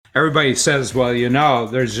everybody says, well,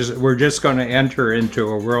 we're just going to enter into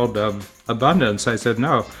a world of abundance. I said,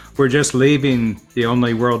 no, we're just leaving the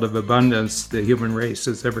only world of abundance the human race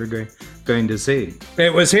is ever going to see.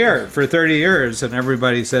 It was here for 30 years, and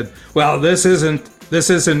everybody said, well, this isn't it.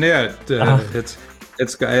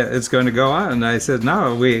 It's going to go on. And I said,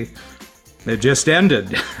 no, it just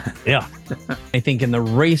ended. Yeah. I think in the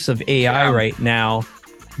race of AI right now,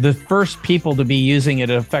 the first people to be using it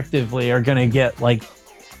effectively are going to get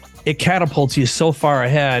it catapults you so far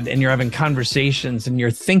ahead, and you're having conversations and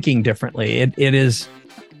you're thinking differently. It is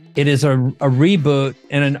a reboot,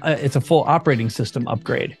 and it's a full operating system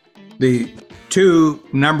upgrade. The two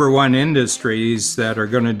number one industries that are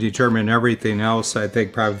going to determine everything else, I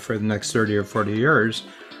think, probably for the next 30 or 40 years,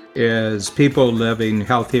 is people living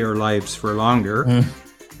healthier lives for longer,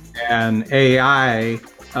 and AI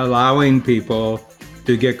allowing people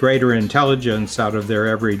to get greater intelligence out of their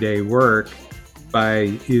everyday work by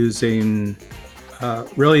using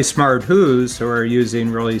really smart who's who are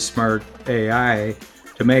using really smart AI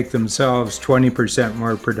to make themselves 20%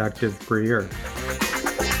 more productive per year.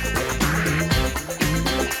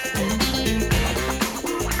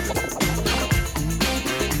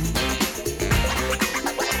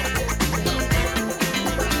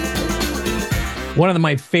 One of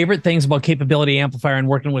my favorite things about Capability Amplifier and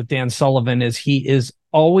working with Dan Sullivan is he is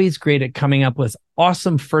always great at coming up with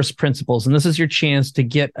awesome first principles. And this is your chance to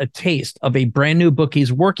get a taste of a brand new book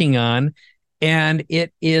he's working on. And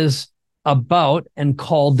it is about and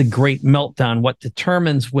called The Great Meltdown. What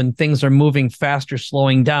determines when things are moving faster,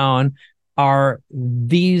 slowing down are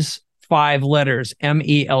these 5 letters,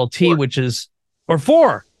 MELT, which is, or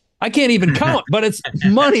 4. I can't even count, but it's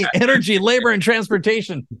money, energy, labor, and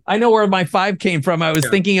transportation. I know where my 5 came from. I was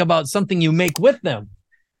thinking about something you make with them.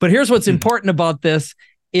 But here's what's important about this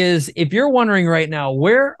is if you're wondering right now,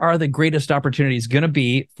 where are the greatest opportunities going to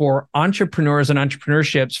be for entrepreneurs and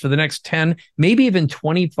entrepreneurships for the next 10, maybe even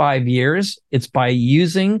 25 years? It's by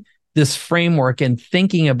using this framework and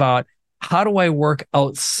thinking about, how do I work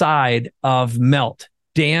outside of MELT?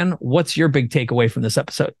 Dan, what's your big takeaway from this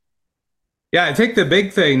episode? Yeah, I think the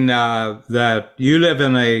big thing that you live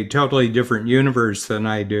in a totally different universe than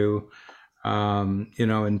I do,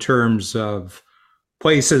 in terms of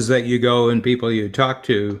places that you go and people you talk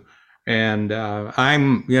to. And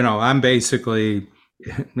I'm basically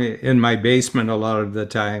in my basement a lot of the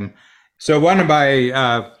time. So one of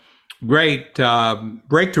my great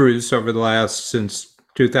breakthroughs over the last, since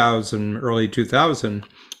 2000, early 2000,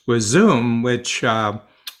 was Zoom, which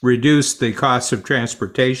reduced the cost of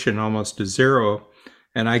transportation almost to zero.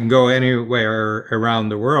 And I can go anywhere around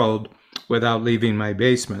the world without leaving my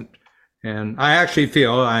basement. And I actually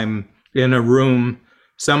feel I'm in a room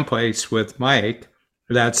someplace with Mike.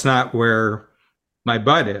 That's not where my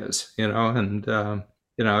butt is, and,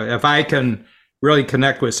 if I can really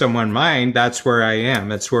connect with someone's mind, that's where I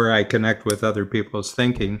am. It's where I connect with other people's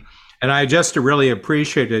thinking. And I just really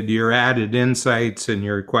appreciated your added insights and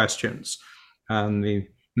your questions on the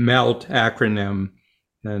MELT acronym.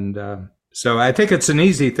 And so I think it's an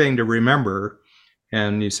easy thing to remember.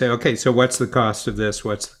 And you say, okay, so what's the cost of this?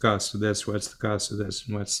 What's the cost of this? What's the cost of this?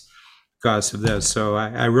 And what's the cost of this? So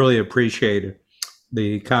I really appreciate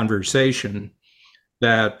the conversation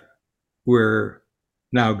that we're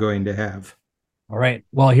now going to have. All right.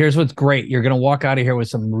 Well, here's what's great. You're going to walk out of here with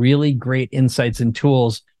some really great insights and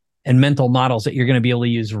tools and mental models that you're going to be able to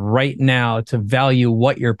use right now to value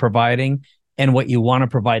what you're providing and what you want to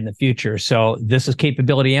provide in the future. So this is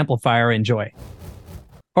Capability Amplifier. Enjoy.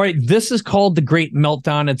 All right. This is called The Great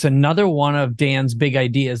Meltdown. It's another one of Dan's big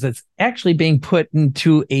ideas that's actually being put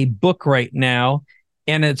into a book right now.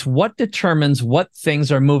 And it's what determines what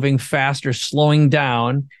things are moving fast or slowing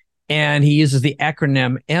down. And he uses the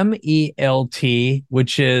acronym MELT,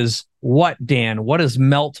 which is what, Dan? What is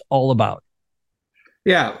MELT all about?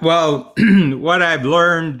 Yeah, well, what I've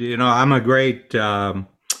learned, I'm a great fan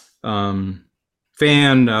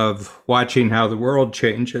of watching how the world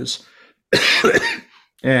changes.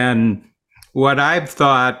 And what I've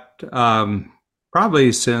thought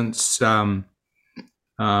probably since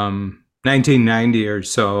 1990 or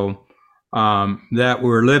so, that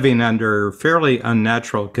we're living under fairly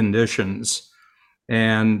unnatural conditions.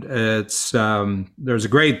 And it's there's a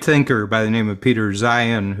great thinker by the name of Peter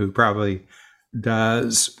Zion who probably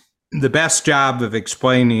does the best job of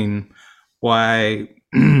explaining why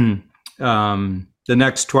the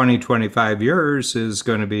next 20, 25 years is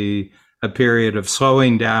going to be a period of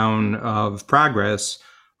slowing down of progress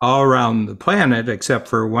all around the planet, except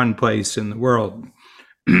for one place in the world.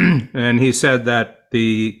 And he said that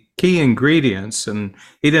the key ingredients, and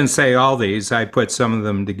he didn't say all these, I put some of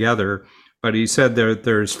them together, but he said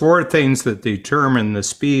there's four things that determine the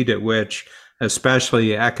speed at which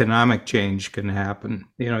especially economic change can happen.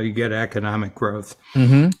 You get economic growth.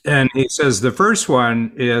 Mm-hmm. And he says the first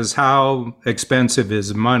one is how expensive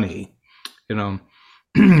is money,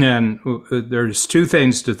 and there's two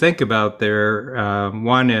things to think about there.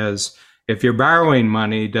 One is if you're borrowing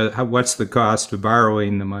money, what's the cost of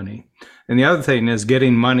borrowing the money? And the other thing is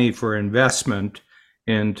getting money for investment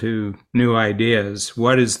into new ideas.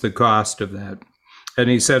 What is the cost of that? And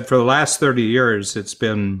he said for the last 30 years, it's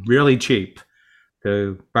been really cheap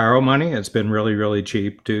to borrow money. It's been really, really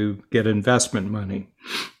cheap to get investment money.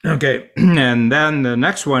 Okay. And then the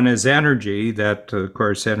next one is energy. That, of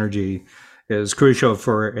course, energy is crucial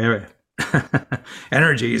for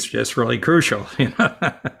energy is just really crucial, and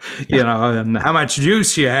how much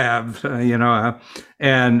juice you have,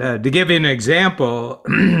 and to give you an example,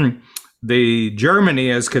 the Germany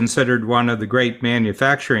is considered one of the great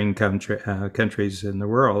manufacturing countries in the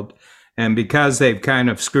world. And because they've kind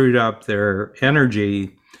of screwed up their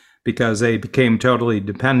energy, because they became totally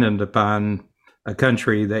dependent upon a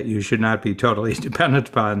country that you should not be totally dependent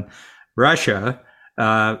upon, Russia,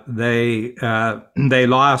 they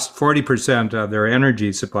lost 40% of their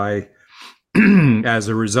energy supply as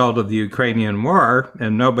a result of the Ukrainian war.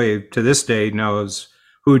 And nobody to this day knows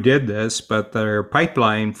who did this, but their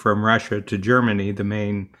pipeline from Russia to Germany, the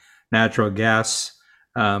main natural gas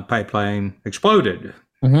pipeline, exploded.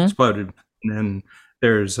 And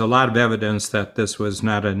there's a lot of evidence that this was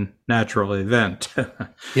not a natural event.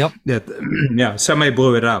 Yep. Somebody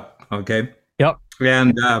blew it up. Okay. Yep.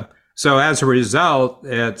 And so as a result,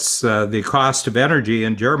 it's the cost of energy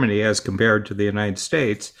in Germany as compared to the United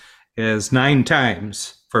States is 9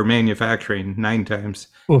 times for manufacturing. 9 times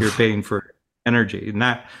Oof. You're paying for energy,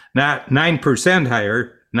 not 9%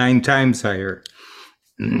 higher, 9 times higher.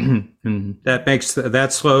 And that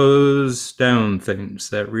slows down things.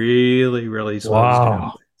 That really, really slows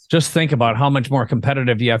down things. Just think about how much more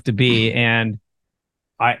competitive you have to be. And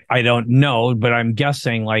I don't know, but I'm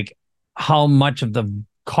guessing like how much of the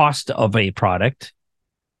cost of a product,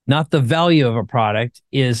 not the value of a product,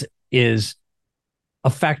 is a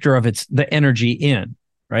factor of the energy in,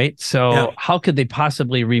 right? So how could they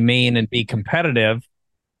possibly remain and be competitive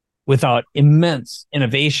without immense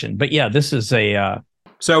innovation? But yeah, this is a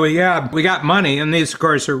so we got money, and these, of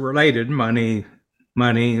course, are related. Money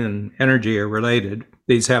and energy are related.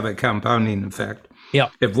 These have a compounding effect. Yeah.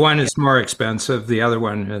 If one is more expensive, the other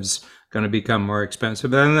one is going to become more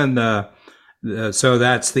expensive. And then so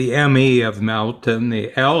that's the ME of melt, and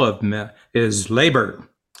the L of melt is labor.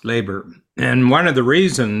 And one of the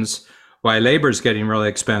reasons why labor is getting really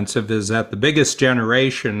expensive is that the biggest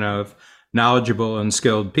generation of knowledgeable and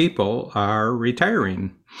skilled people are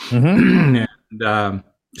retiring. Mm-hmm. And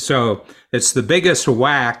so it's the biggest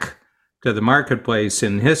whack to the marketplace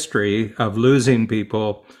in history of losing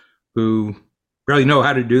people who really know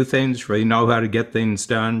how to do things, really know how to get things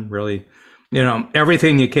done, really,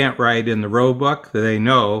 everything you can't write in the rule book, they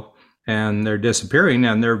know, and they're disappearing,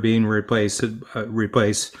 and they're being replaced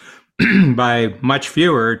by much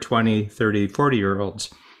fewer 20, 30, 40-year-olds.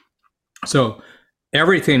 So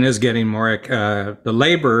everything is getting more, the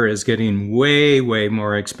labor is getting way, way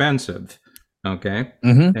more expensive. Okay.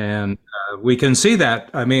 Mm-hmm. And we can see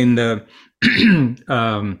that. I mean, the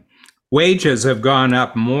wages have gone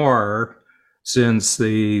up more since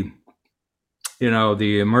the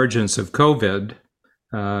emergence of COVID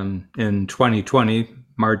in 2020,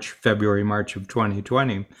 February, March of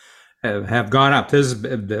 2020, have gone up.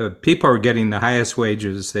 The people are getting the highest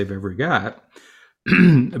wages they've ever got,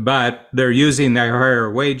 but they're using their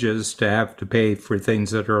higher wages to have to pay for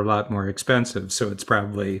things that are a lot more expensive. So it's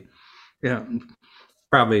probably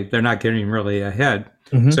they're not getting really ahead.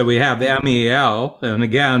 Mm-hmm. So we have MEL, and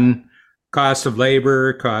again, cost of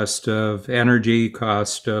labor, cost of energy,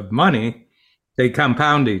 cost of money, they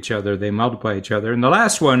compound each other, they multiply each other. And the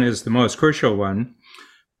last one is the most crucial one.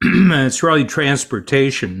 It's really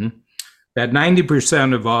transportation. That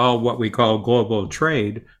 90% of all what we call global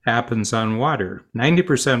trade happens on water.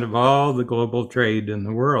 90% of all the global trade in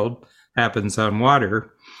the world happens on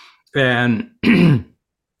water. And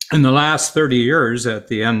in the last 30 years, at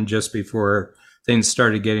the end, just before things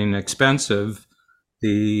started getting expensive,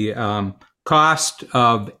 the cost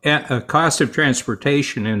of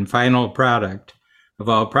transportation in final product of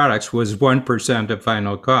all products was 1% of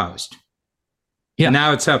final cost. Yeah. And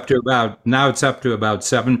now it's up to about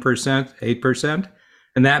 7%, 8%,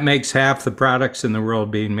 and that makes half the products in the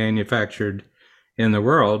world being manufactured in the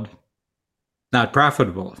world not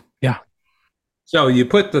profitable. Yeah. So you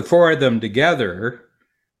put the four of them together,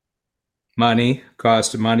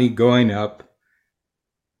 cost of money going up,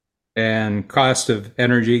 and cost of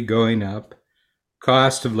energy going up,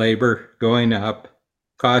 cost of labor going up,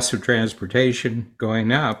 cost of transportation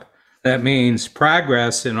going up. That means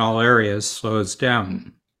progress in all areas slows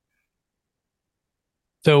down.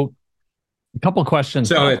 So a couple of questions.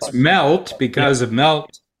 So it's melt because of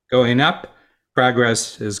melt going up,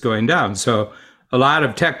 progress is going down. So a lot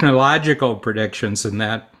of technological predictions in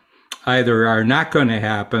that either are not going to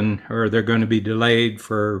happen or they're going to be delayed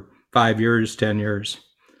for 5 years, 10 years.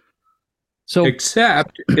 So,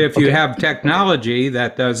 except if you have technology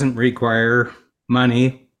that doesn't require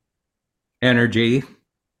money, energy,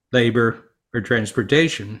 labor, or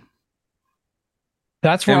transportation.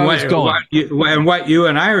 That's where I was going. What you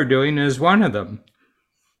and I are doing is one of them.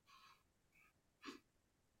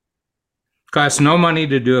 Costs no money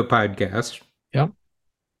to do a podcast. Yep.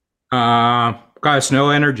 Costs no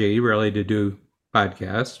energy really to do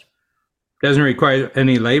podcast. Doesn't require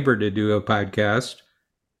any labor to do a podcast.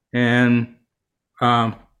 And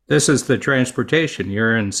this is the transportation.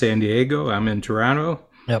 You're in San Diego. I'm in Toronto.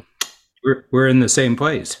 Yep. We're in the same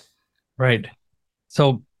place. Right.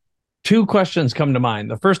 So 2 questions come to mind.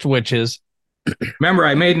 The first of which is, remember,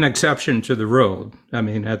 I made an exception to the rule. I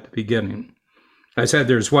mean, at the beginning, I said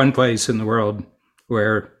there's one place in the world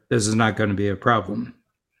where this is not going to be a problem.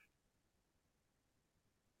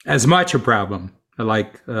 As much a problem,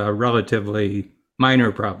 like a relatively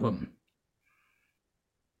minor problem.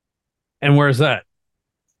 And where's that?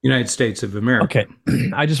 United States of America.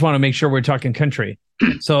 Okay. I just want to make sure we're talking country.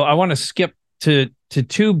 So I want to skip to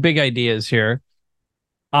 2 big ideas here.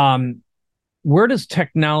 Where does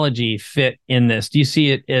technology fit in this? Do you see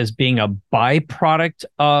it as being a byproduct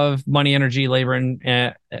of money, energy, labor,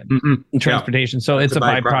 and transportation? So it's a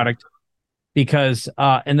byproduct because,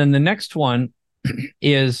 and then the next one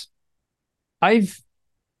is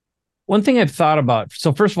one thing I've thought about.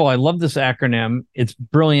 So first of all, I love this acronym. It's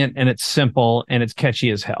brilliant and it's simple and it's catchy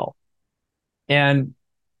as hell. And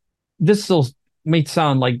this may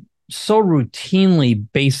sound like so routinely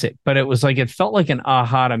basic, but it felt like an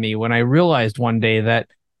aha to me when I realized one day that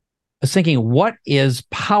I was thinking, what is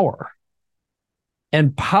power?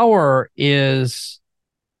 And power is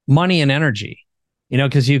money and energy,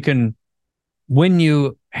 because when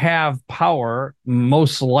you have power,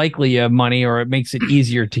 most likely you have money or it makes it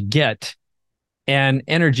easier to get. And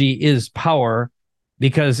energy is power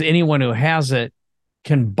because anyone who has it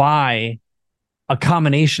can buy a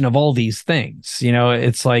combination of all these things.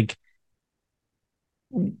 It's like,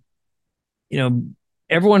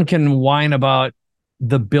 everyone can whine about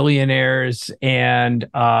the billionaires and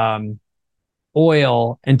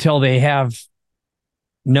oil until they have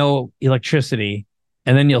no electricity.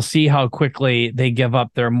 And then you'll see how quickly they give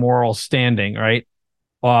up their moral standing, right?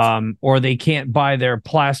 Or they can't buy their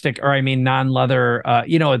plastic, non-leather.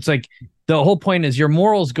 It's like the whole point is your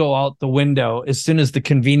morals go out the window as soon as the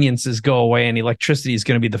conveniences go away, and electricity is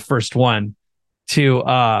going to be the first one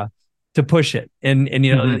to push it. And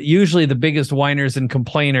usually the biggest whiners and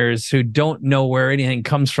complainers who don't know where anything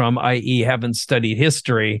comes from, i.e. haven't studied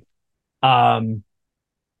history, they've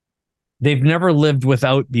never lived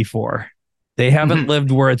without before. They haven't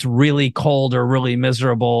lived where it's really cold or really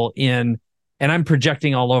miserable and I'm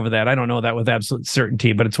projecting all over that. I don't know that with absolute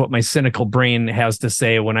certainty, but it's what my cynical brain has to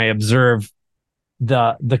say when I observe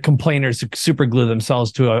the complainers who super glue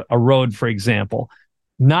themselves to a road, for example.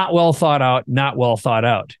 Not well thought out. No,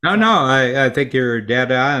 I think you're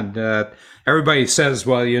dead on. Everybody says,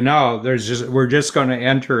 well, we're just going to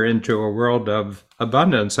enter into a world of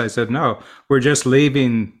abundance. I said, no, we're just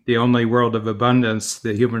leaving the only world of abundance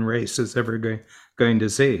the human race is ever going to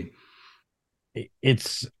see.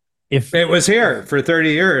 If it was here for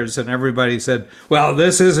 30 years and everybody said, well,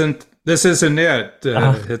 this isn't it.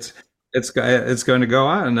 It's going to go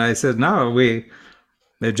on. And I said, no, it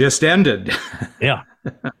just ended. Yeah.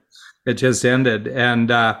 It just ended. And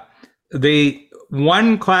the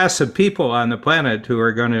one class of people on the planet who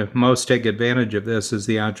are going to most take advantage of this is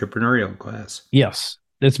the entrepreneurial class. Yes.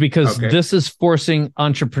 It's because this is forcing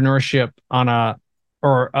entrepreneurship on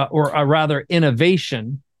or rather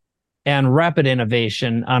innovation and rapid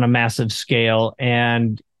innovation on a massive scale.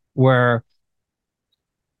 And where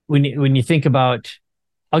when you think about,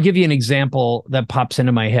 I'll give you an example that pops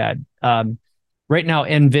into my head. Right now,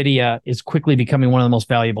 NVIDIA is quickly becoming one of the most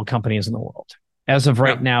valuable companies in the world. As of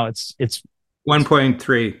right now, it's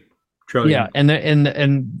 1.3 trillion. Yeah,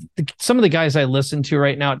 and some of the guys I listen to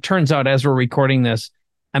right now, it turns out as we're recording this,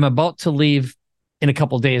 I'm about to leave in a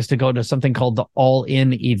couple of days to go to something called the All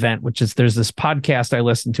In event, which is there's this podcast I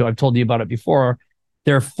listen to. I've told you about it before.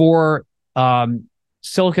 There are 4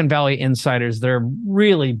 Silicon Valley insiders. They're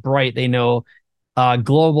really bright. They know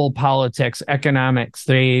global politics, economics.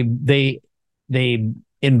 They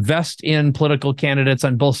invest in political candidates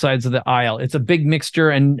on both sides of the aisle. It's a big mixture,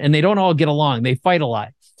 and they don't all get along. They fight a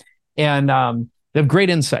lot, and they have great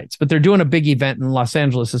insights. But they're doing a big event in Los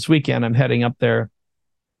Angeles this weekend. I'm heading up there,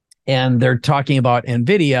 and they're talking about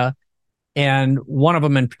NVIDIA. And one of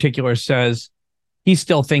them in particular says he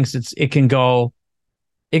still thinks it can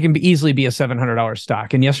easily be a $700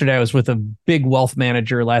 stock. And yesterday I was with a big wealth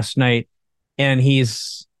manager last night, and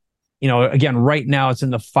he's, again, right now it's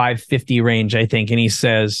in the 550 range, I think. And he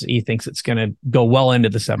says he thinks it's going to go well into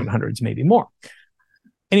the 700s, maybe more.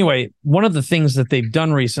 Anyway, one of the things that they've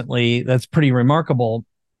done recently that's pretty remarkable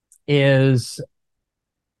is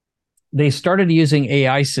they started using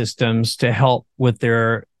AI systems to help with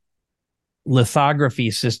their lithography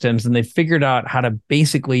systems, and they figured out how to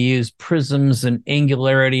basically use prisms and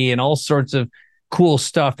angularity and all sorts of cool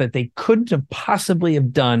stuff that they couldn't have possibly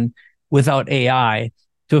have done without AI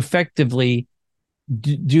to effectively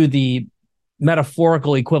do the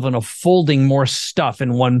metaphorical equivalent of folding more stuff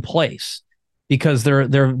in one place, because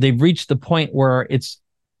they've reached the point where it's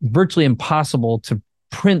virtually impossible to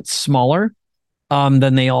print smaller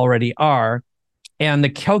than they already are. And the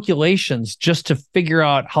calculations just to figure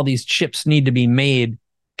out how these chips need to be made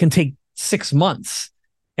can take 6 months.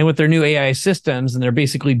 And with their new AI systems, and they're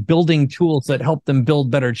basically building tools that help them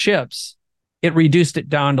build better chips, it reduced it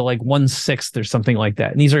down to like 1/6 or something like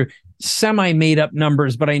that. And these are semi-made up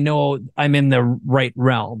numbers, but I know I'm in the right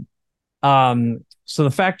realm. So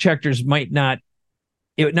the fact checkers it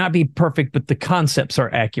would not be perfect, but the concepts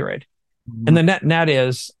are accurate. Mm-hmm. And the net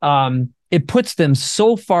is, it puts them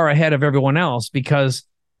so far ahead of everyone else because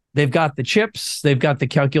they've got the chips, they've got the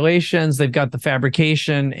calculations, they've got the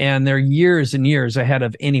fabrication, and they're years and years ahead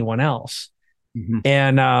of anyone else. Mm-hmm.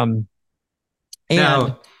 And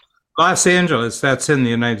now, Los Angeles, that's in the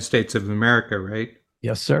United States of America, right?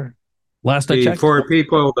 Yes, sir. Last I checked. The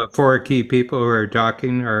four key people who are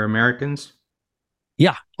talking are Americans?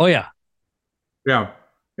 Yeah. Oh, yeah. Yeah.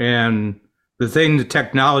 And the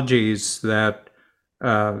technologies that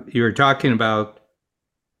you were talking about,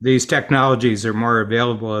 these technologies are more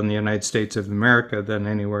available in the United States of America than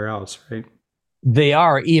anywhere else, right? They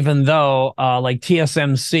are, even though like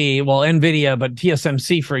TSMC, well, NVIDIA, but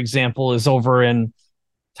TSMC, for example, is over in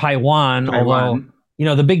Taiwan. Although,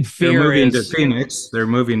 the big fear they're moving to Phoenix. They're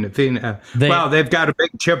moving to Phoenix. They've got a big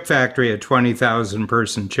chip factory, a 20,000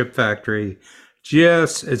 person chip factory.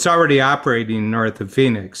 It's already operating north of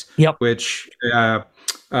Phoenix, yep. Which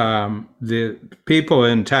the people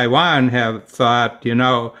in Taiwan have thought,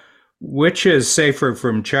 which is safer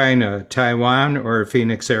from China, Taiwan or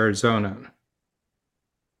Phoenix, Arizona?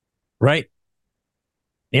 Right.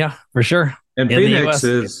 Yeah, for sure. And Phoenix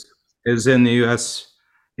is in the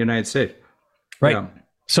United States. Right. Yeah.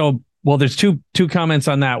 So, well, there's two comments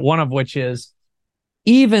on that. One of which is,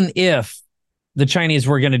 even if the Chinese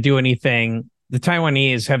were going to do anything, the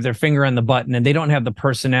Taiwanese have their finger on the button, and they don't have the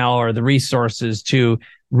personnel or the resources to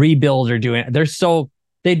rebuild or do it.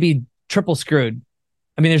 They'd be triple screwed.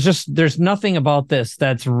 I mean, there's nothing about this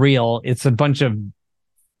that's real. It's a bunch of,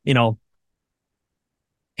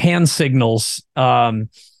 hand signals. But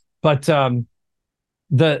the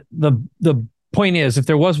point is, if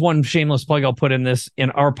there was one shameless plug I'll put in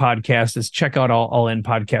our podcast, is check out All In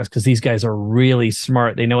Podcast, because these guys are really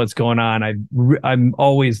smart. They know what's going on. I'm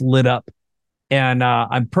always lit up. And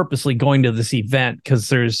I'm purposely going to this event because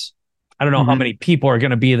I don't know how many people are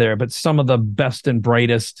going to be there, but some of the best and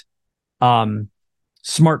brightest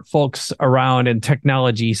smart folks around in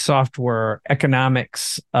technology, software,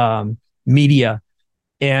 economics, media.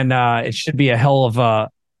 And it should be a hell of a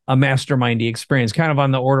mastermindy experience, kind of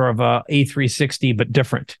on the order of a A360, but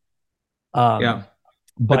different. Yeah.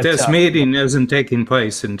 But this meeting isn't taking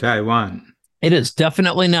place in Taiwan. It is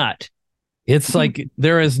definitely not. It's like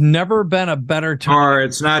there has never been a better time. Or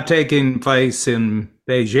it's not taking place in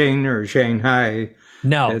Beijing or Shanghai.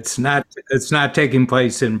 No. It's not taking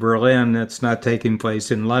place in Berlin. It's not taking place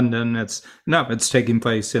in London. It's taking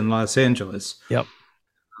place in Los Angeles. Yep.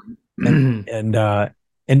 And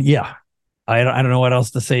yeah, I don't know what else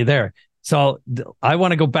to say there. So I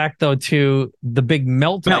want to go back though to the big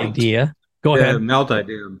melt idea. Go ahead. Melt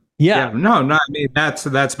idea. Yeah. No, I mean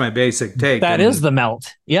that's my basic take. That is the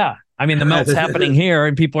melt. Yeah. I mean, the melt's happening here,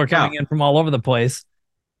 and people are coming in from all over the place.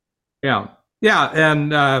 Yeah. Yeah. And,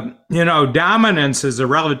 dominance is a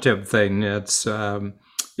relative thing. It's, Peter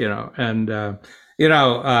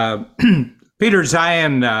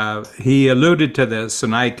Zion, he alluded to this,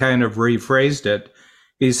 and I kind of rephrased it.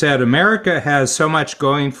 He said, America has so much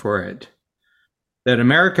going for it that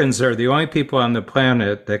Americans are the only people on the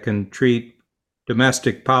planet that can treat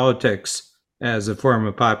domestic politics as a form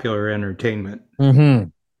of popular entertainment.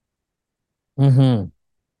 Mm-hmm. Mm-hmm.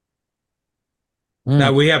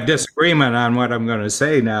 Now, Mm. we have disagreement on what I'm going to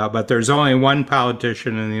say now, but there's only one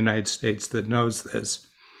politician in the United States that knows this.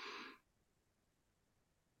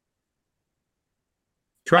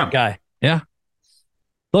 That Trump. guy. Yeah.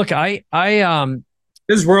 Look, This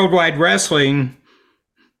is worldwide wrestling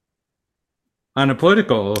on a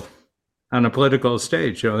political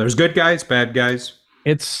stage. You know, there's good guys, bad guys.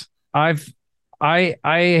 it's I've I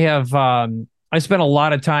have I spent a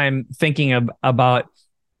lot of time thinking about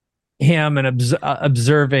him and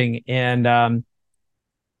observing and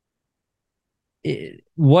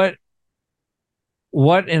what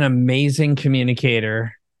an amazing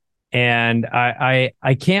communicator. And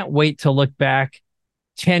I can't wait to look back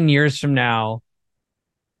 10 years from now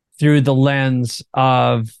through the lens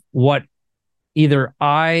of what either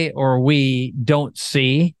I or we don't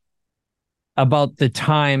see about the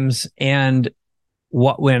times and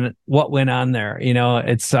what went on there. You know,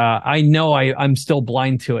 it's I know I'm still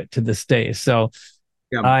blind to it to this day. So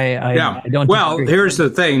Yeah. I don't Well, disagree. here's the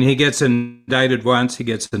thing. He gets indicted once, he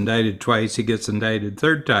gets indicted twice, he gets indicted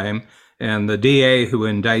third time, and the DA who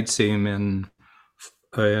indicts him in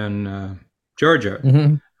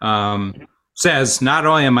Georgia says, not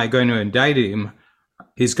only am I going to indict him,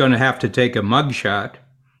 he's going to have to take a mugshot.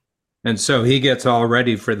 And so he gets all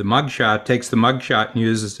ready for the mugshot, takes the mugshot and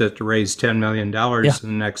uses it to raise $10 million in the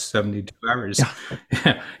next 72 hours.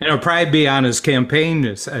 Yeah. It'll probably be on his campaign,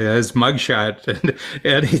 his mugshot.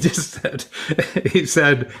 And he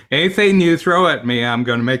said, anything you throw at me, I'm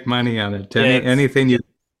going to make money on it. Anything you,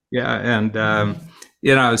 yeah. And,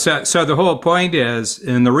 you know, so the whole point is,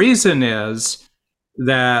 and the reason is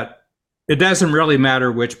that it doesn't really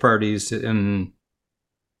matter which party's in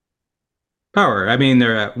power. I mean,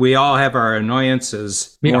 we all have our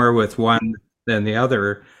annoyances more with one than the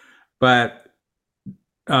other, but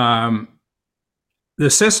the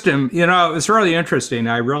system, you know, it's really interesting.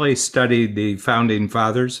 I really studied the founding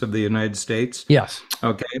fathers of the United States. Yes.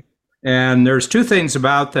 Okay. And there's two things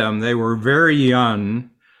about them. They were very young,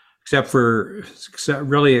 except for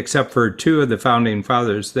two of the founding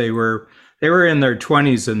fathers. They were in their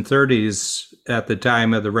 20s and 30s at the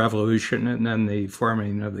time of the revolution and then the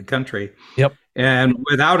forming of the country. Yep. And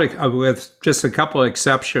with just a couple of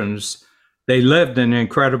exceptions, they lived an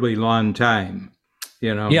incredibly long time.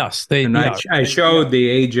 You know. Yes. I showed the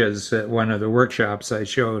ages at one of the workshops. I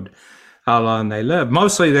showed how long they lived.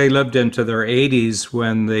 Mostly, they lived into their 80s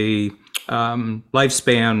when the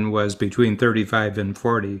lifespan was between 35 and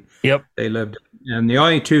 40. Yep. They lived, and the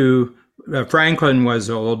only two. Franklin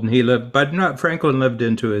was old, and he lived, but not Franklin lived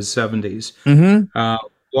into his 70s.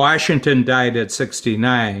 Washington died at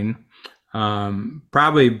 69,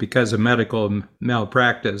 probably because of medical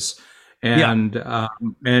malpractice, and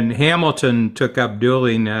Hamilton took up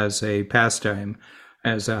dueling as a pastime,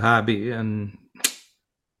 as a hobby, and it's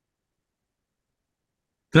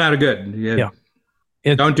not a good.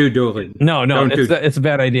 Don't do dueling. No, it's a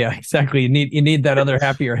bad idea. Exactly. You need that other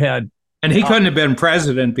happier head. And he couldn't have been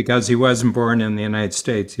president because he wasn't born in the United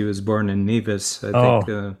States. He was born in Nevis, I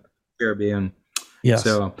think, Caribbean. Yes.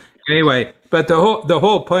 So anyway, but the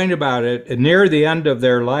whole point about it, near the end of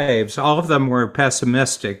their lives, all of them were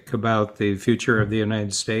pessimistic about the future of the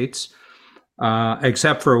United States,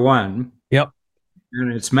 except for one. Yep.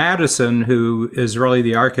 And it's Madison, who is really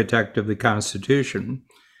the architect of the Constitution.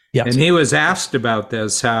 Yes. And he was asked about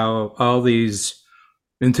this, how all these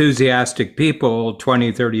enthusiastic people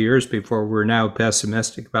 20, 30 years before were now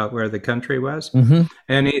pessimistic about where the country was.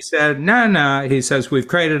 And he said, no. He says, we've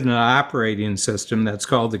created an operating system that's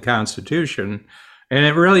called the Constitution. And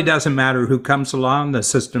it really doesn't matter who comes along, the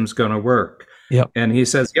system's going to work. Yep. And he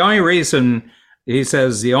says, the only reason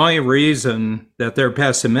that they're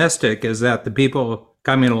pessimistic is that the people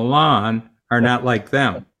coming along are not like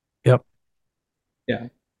them. Yep. Yeah.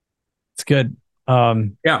 It's good.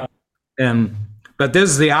 Yeah. But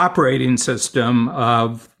this is the operating system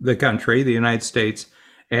of the country, the United States,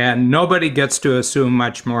 and nobody gets to assume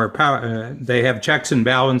much more power. They have checks and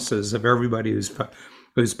balances of everybody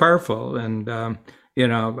who's powerful. And, you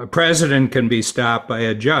know, a president can be stopped by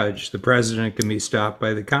a judge. The president can be stopped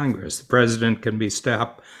by the Congress. The president can be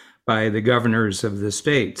stopped by the governors of the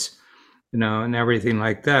states, you know, and everything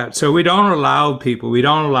like that. So we don't allow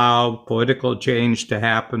political change to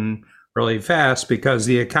happen really fast because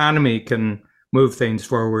the economy can move things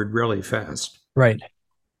forward really fast. Right.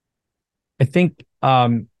 I think,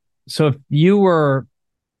 so if you were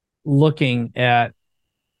looking at,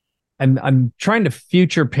 I'm trying to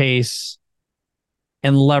future pace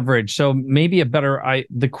and leverage. So maybe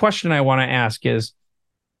the question I want to ask is,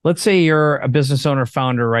 let's say you're a business owner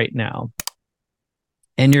founder right now,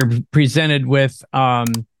 and you're presented with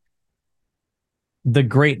the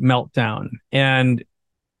great meltdown, and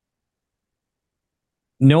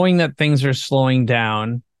knowing that things are slowing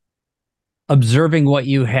down, observing what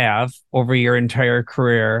you have over your entire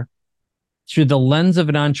career through the lens of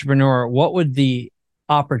an entrepreneur, what would the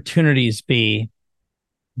opportunities be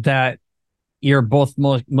that you're both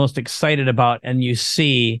most excited about and you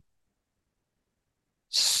see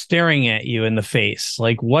staring at you in the face?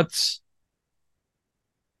 Like, what's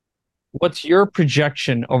your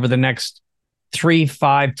projection over the next 3,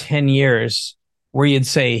 5, 10 years where you'd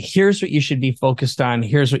say, here's what you should be focused on,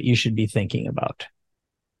 here's what you should be thinking about?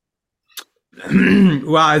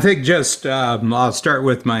 Well, I think just I'll start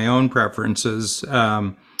with my own preferences.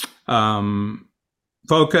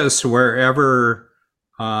 Focus wherever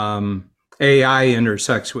AI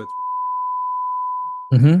intersects with.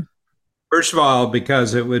 Mm-hmm. First of all,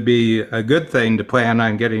 because it would be a good thing to plan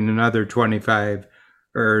on getting another 25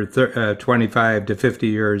 or 25 to 50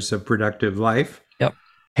 years of productive life. Yep.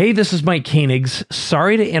 Hey, this is Mike Koenigs.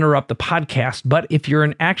 Sorry to interrupt the podcast, but if you're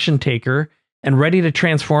an action taker and ready to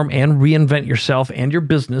transform and reinvent yourself and your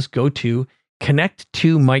business, go to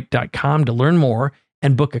connect2mike.com to learn more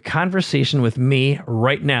and book a conversation with me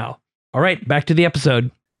right now. All right, back to the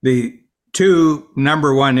episode. The two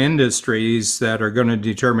number one industries that are going to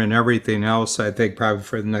determine everything else, I think, probably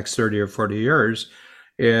for the next 30 or 40 years,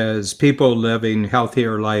 is people living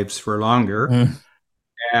healthier lives for longer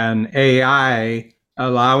and AI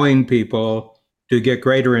allowing people to get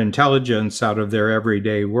greater intelligence out of their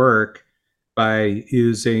everyday work by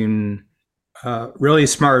using really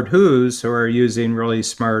smart who's who are using really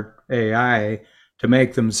smart AI to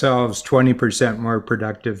make themselves 20% more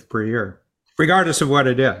productive per year, regardless of what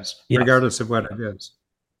it is. Yes. Regardless of what it is.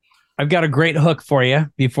 I've got a great hook for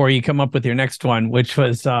you before you come up with your next one, which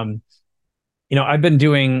was, I've been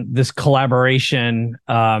doing this collaboration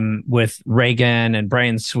with Reagan and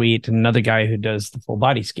Brian Sweet and another guy who does the full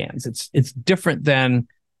body scans. It's different than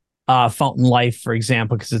Fountain Life, for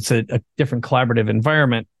example, because it's a different collaborative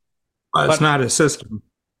environment. Well, it's not a system.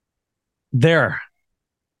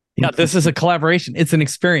 Yeah, this is a collaboration. It's an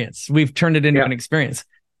experience. We've turned it into an experience.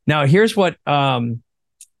 Now, here's what I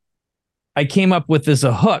came up with as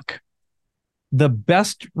a hook. The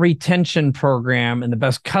best retention program and the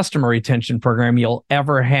best customer retention program you'll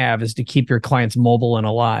ever have is to keep your clients mobile and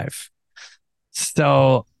alive.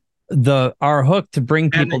 So our hook to bring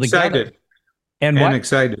people together. And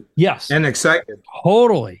excited. Yes. And excited.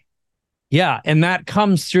 Totally. Yeah. And that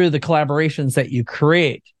comes through the collaborations that you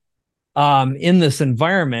create in this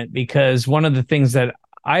environment, because one of the things that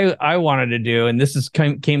I wanted to do, and this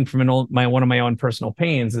came from one of my own personal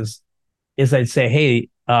pains, is I'd say, hey,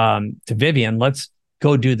 to Vivian, let's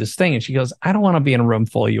go do this thing. And she goes, I don't want to be in a room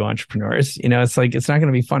full of you entrepreneurs. It's like, it's not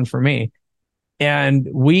going to be fun for me. And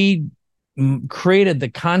we created the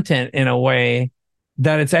content in a way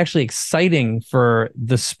that it's actually exciting for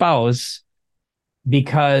the spouse,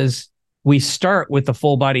 because we start with the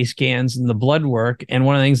full body scans and the blood work. And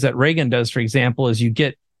one of the things that Reagan does, for example, is you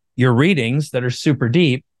get your readings that are super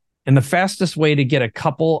deep. And the fastest way to get a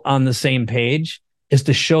couple on the same page is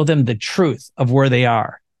to show them the truth of where they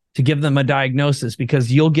are, to give them a diagnosis,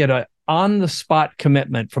 because you'll get a on the spot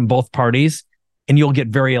commitment from both parties and you'll get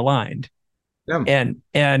very aligned. Yeah.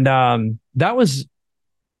 And that was,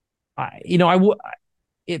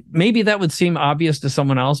 maybe that would seem obvious to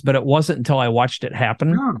someone else, but it wasn't until I watched it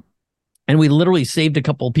happen. Yeah. And we literally saved a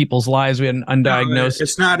couple of people's lives. We had an undiagnosed. No,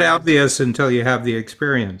 it's not obvious until you have the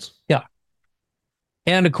experience. Yeah.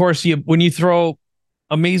 And of course, when you throw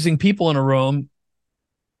amazing people in a room,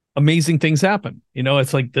 amazing things happen.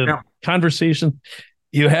 It's like the conversation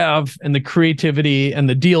you have and the creativity and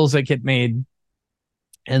the deals that get made.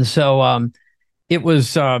 And so it was,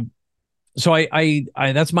 so I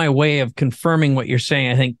that's my way of confirming what you're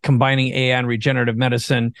saying. I think combining AI and regenerative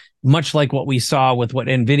medicine, much like what we saw with what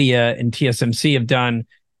NVIDIA and TSMC have done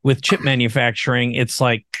with chip manufacturing, it's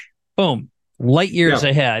like, boom, light years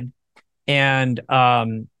ahead. And,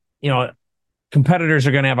 competitors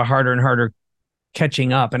are going to have a harder and harder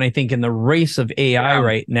catching up. And I think in the race of AI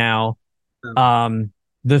right now,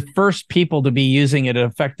 the first people to be using it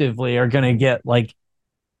effectively are going to get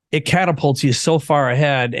it catapults you so far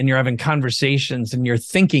ahead, and you're having conversations and you're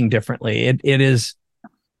thinking differently. It is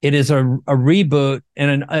a reboot,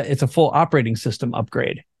 and it's a full operating system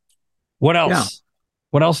upgrade. What else? Yeah.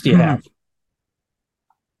 What else do you have?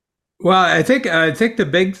 Well, I think the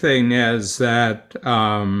big thing is that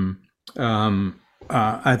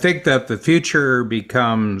I think that the future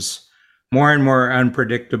becomes more and more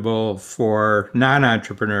unpredictable for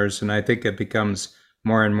non-entrepreneurs, and I think it becomes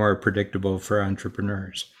more and more predictable for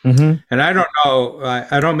entrepreneurs. Mm-hmm. And I don't know,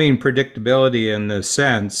 I don't mean predictability in the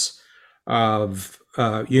sense of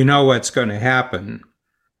you know what's going to happen.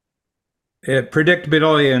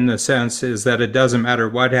 Predictability in the sense is that it doesn't matter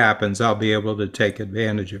what happens, I'll be able to take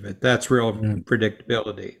advantage of it. That's real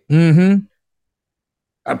predictability. Mm-hmm.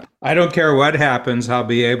 I don't care what happens, I'll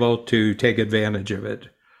be able to take advantage of it.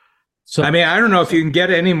 So, I mean, I don't know if you can get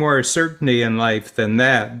any more certainty in life than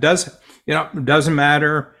that. It doesn't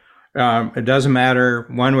matter. It doesn't matter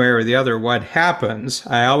one way or the other what happens.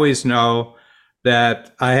 I always know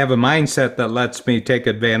that I have a mindset that lets me take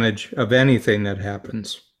advantage of anything that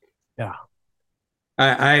happens. yeah.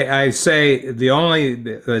 I say it's only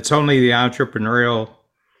the entrepreneurial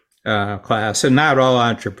class, and not all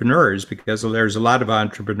entrepreneurs, because there's a lot of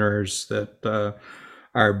entrepreneurs that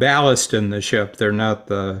are ballast in the ship. They're not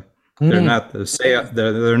the they're not the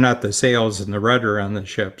sails and the rudder on the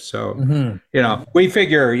ship. So we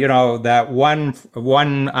figure that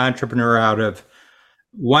one entrepreneur out of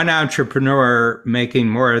one entrepreneur making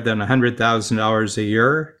more than $100,000 a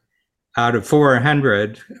year out of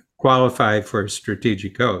 400 qualify for a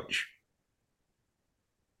strategic coach.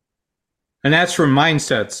 And that's from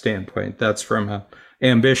mindset standpoint. That's from an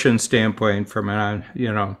ambition standpoint. From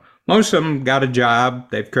most of them got a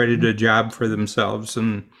job. They've created a job for themselves,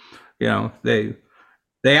 and they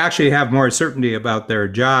actually have more certainty about their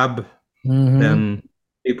job than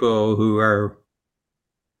people who are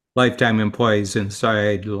lifetime employees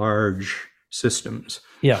inside large systems.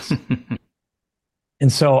 Yes.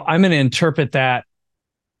 And so I'm going to interpret that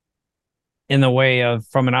in the way of,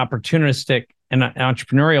 from an opportunistic and an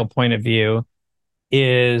entrepreneurial point of view,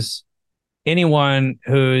 is anyone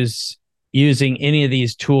who's using any of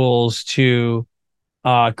these tools to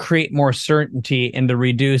create more certainty and to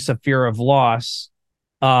reduce a fear of loss,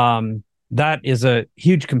 that is a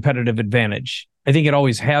huge competitive advantage. I think it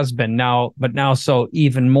always has been now, but now so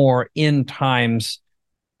even more in times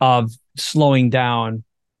of slowing down.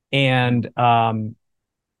 And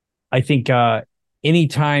I think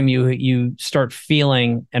anytime you start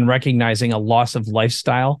feeling and recognizing a loss of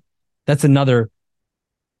lifestyle, that's another,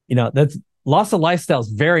 that's loss of lifestyle is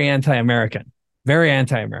very anti-American, very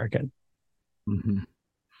anti-American. Mm-hmm.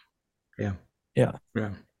 Yeah.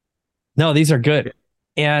 No, these are good.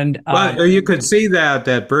 And well, you could see that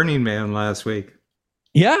at Burning Man last week.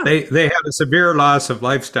 Yeah, they had a severe loss of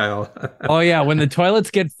lifestyle. Oh yeah, when the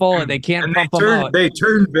toilets get full and they can't pump them out, they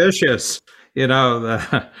turn vicious.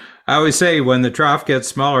 I always say when the trough gets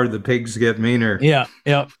smaller, the pigs get meaner. Yeah.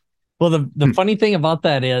 Well, the funny thing about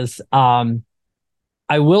that is, I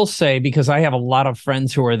will say, because I have a lot of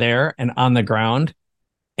friends who are there and on the ground,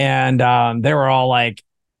 and they were all like,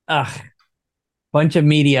 bunch of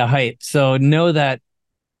media hype. So know that,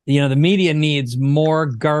 the media needs more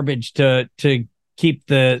garbage to keep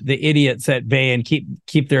the idiots at bay and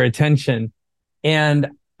keep their attention. And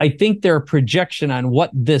I think their projection on what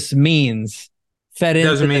this means fed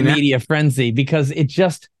into the media frenzy, because it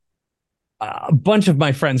just, a bunch of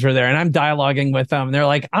my friends were there and I'm dialoguing with them. And they're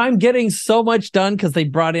like, I'm getting so much done because they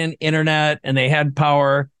brought in internet and they had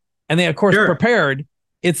power and they, of course, prepared.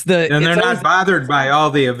 And they're not bothered by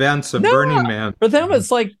all the events of Burning Man. For them,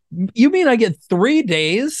 it's like, you mean I get 3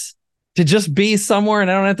 days to just be somewhere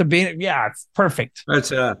and I don't have to be? Yeah, it's perfect.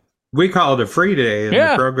 That's we call it a free day in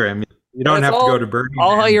the program. You don't have to go to Burning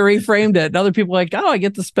Man. How you reframed it. And other people are like, I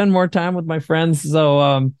get to spend more time with my friends.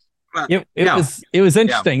 So it was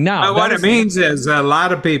interesting. Yeah. Now, what it means is a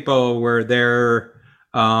lot of people were there.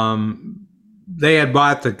 They had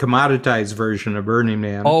bought the commoditized version of Burning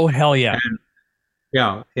Man. Oh, hell yeah.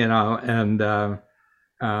 The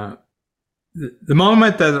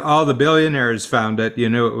moment that all the billionaires found it, you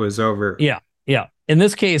knew it was over. Yeah. In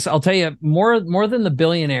this case, I'll tell you, more than the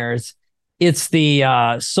billionaires, it's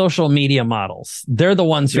the social media models. They're the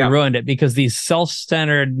ones who ruined it, because these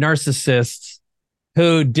self-centered narcissists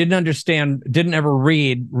who didn't ever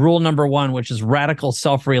read rule number 1, which is radical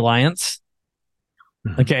self-reliance.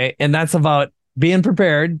 Okay. And that's about being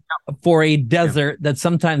prepared for a desert that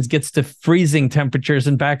sometimes gets to freezing temperatures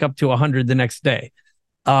and back up to 100 the next day.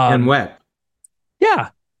 And wet.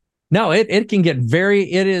 Yeah. No, it can get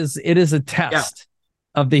it is a test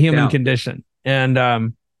of the human condition. And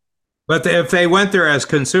but if they went there as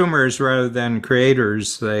consumers rather than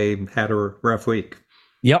creators, they had a rough week.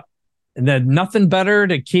 Yep. And then nothing better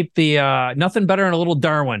to keep nothing better than a little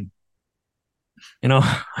Darwin.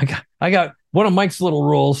 I got one of Mike's little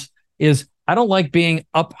rules is, I don't like being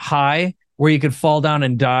up high where you could fall down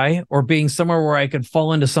and die, or being somewhere where I could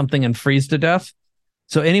fall into something and freeze to death.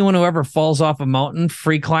 So anyone who ever falls off a mountain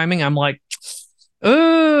free climbing, I'm like,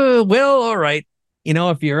 oh, well, all right.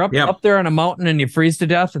 if you're Yep. up there on a mountain and you freeze to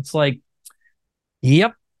death, it's like,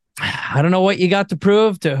 yep, I don't know what you got to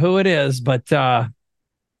prove to who it is, but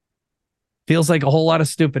feels like a whole lot of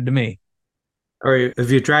stupid to me. Or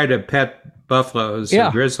if you try to pet buffaloes or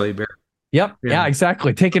Yeah. grizzly bear. Yep. Yeah, Yeah.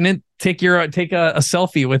 exactly. Take a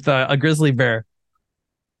selfie with a grizzly bear.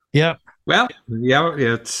 Yep. Well, yeah,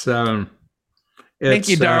 Thank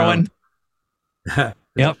you, it's Darwin.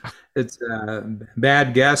 Yep. it's a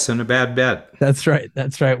bad guess and a bad bet. That's right.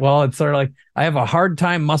 That's right. Well, it's sort of like I have a hard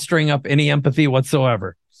time mustering up any empathy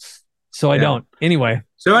whatsoever. So I Yeah. don't. Anyway,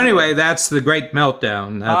 So anyway, that's the Great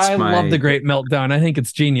Meltdown. That's I love The Great Meltdown. I think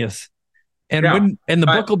it's genius. And yeah. the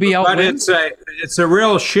book will be out But when? it's a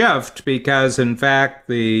real shift because in fact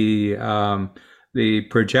the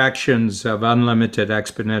projections of unlimited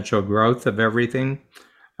exponential growth of everything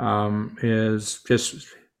is just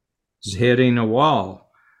is hitting a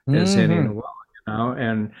wall. Is hitting a wall,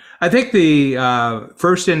 And I think the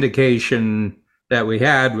first indication that we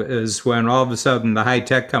had is when all of a sudden the high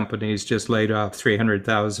tech companies just laid off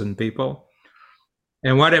 300,000 people.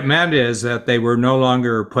 And what it meant is that they were no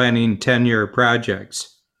longer planning 10-year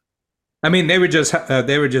projects. I mean, they were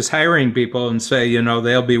just hiring people and say,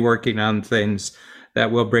 they'll be working on things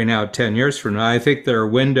that will bring out 10 years from now. I think their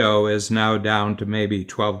window is now down to maybe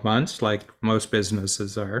 12 months, like most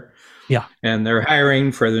businesses are. Yeah. And they're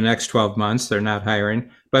hiring for the next 12 months. They're not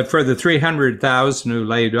hiring. But for the 300,000 who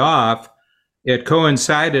laid off, it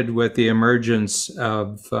coincided with the emergence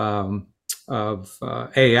of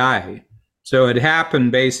AI. So it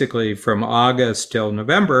happened basically from August till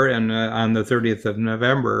November, and on the 30th of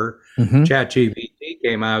November, ChatGPT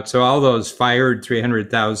came out. So all those fired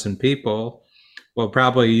 300,000 people will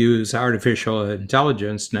probably use artificial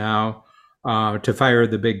intelligence now to fire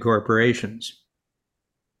the big corporations.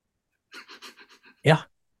 Yeah,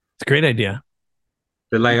 it's a great idea.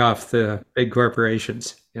 To lay off the big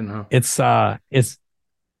corporations, It's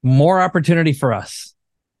more opportunity for us.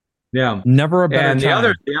 Yeah. Never a better time.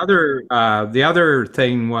 The other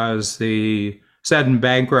thing was the sudden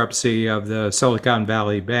bankruptcy of the Silicon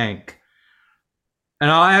Valley Bank. And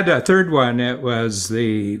I'll add a third one. It was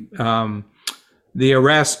the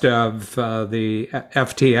arrest of the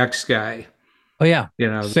FTX guy. Oh yeah.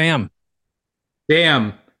 Sam.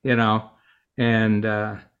 Damn, and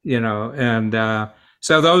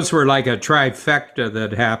so those were like a trifecta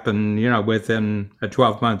that happened, within a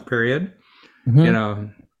 12-month period,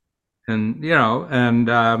 And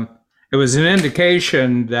it was an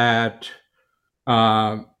indication that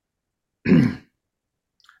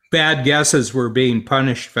bad guesses were being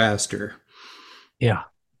punished faster. Yeah.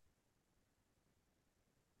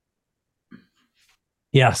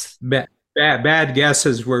 Yes. Bad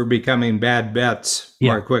guesses were becoming bad bets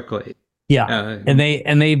more quickly. Yeah. And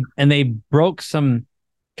they broke some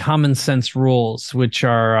common sense rules, which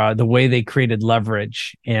are the way they created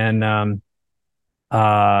leverage and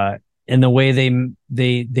the way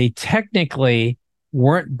they technically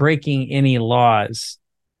weren't breaking any laws,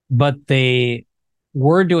 but they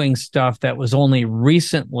were doing stuff that was only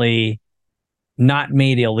recently not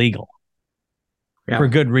made illegal for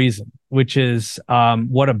good reason, which is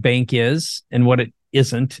what a bank is and what it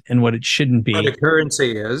isn't and what it shouldn't be. What a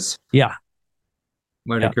currency is. Yeah.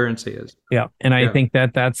 What a currency is. Yeah. And I think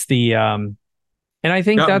that's the and I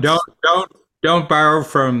think don't borrow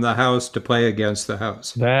from the house to play against the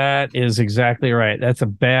house. That is exactly right. That's a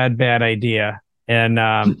bad idea. And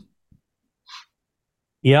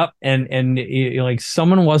yep. And like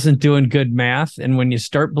someone wasn't doing good math. And when you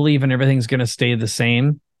start believing everything's going to stay the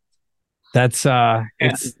same, that's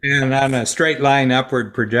it's and on a straight line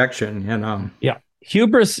upward projection, Yeah.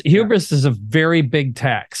 Hubris is a very big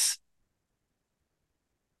tax.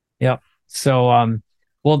 Yep. So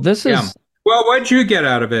well, this is well, what'd you get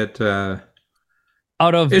out of it?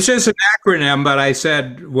 It's just an acronym, but I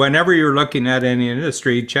said whenever you're looking at any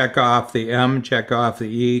industry, check off the M, check off the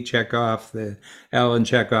E, check off the L, and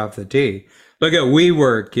check off the T. Look at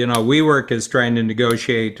WeWork. WeWork is trying to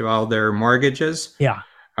negotiate all their mortgages. Yeah.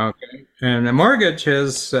 Okay. And the mortgage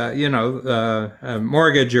is, a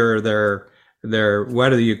mortgage or their, what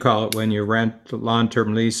do you call it when you rent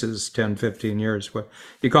long-term leases, 10, 15 years? What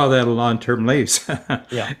you call that a long-term lease?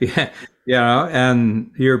 Yeah.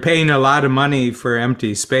 And you're paying a lot of money for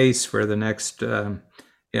empty space for the next, 10,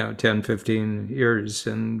 15 years.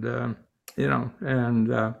 And,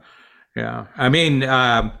 I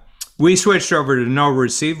mean, we switched over to no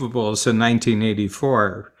receivables in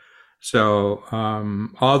 1984. So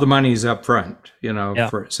all the money's up front,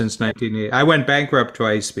 since 1980. I went bankrupt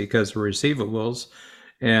twice because of receivables,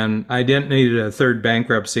 and I didn't need a third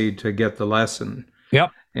bankruptcy to get the lesson. Yep.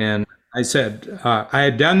 And I said, I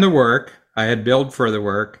had done the work. I had billed for the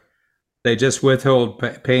work. They just withheld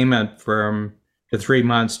payment from to 3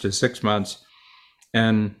 months to 6 months,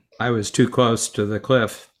 and I was too close to the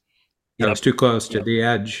cliff. I was too close to the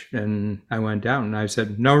edge, and I went down. And I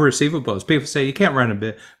said, "No receivables." People say you can't run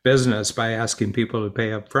a business by asking people to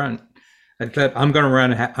pay up front. I thought I'm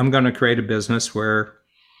going to create a business where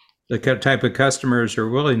the type of customers are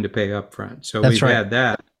willing to pay up front. So we've had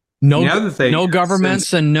that. No, the other thing, no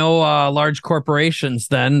governments and no large corporations.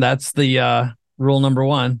 Then that's the rule number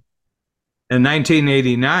one. In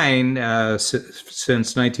 1989,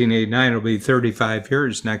 since 1989, it'll be 35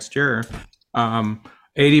 years next year.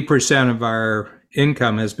 80% of our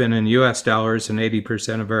income has been in U.S. dollars, and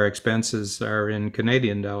 80% of our expenses are in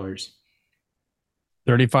Canadian dollars.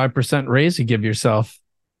 35% raise you give yourself.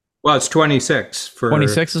 Well, it's 26 for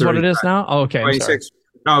 26 is what it is now. Oh, okay, 26.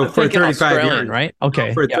 No, for 35 years, right? Okay,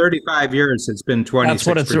 no, for 35 years, it's been 26%. That's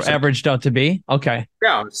what it's averaged out to be. Okay.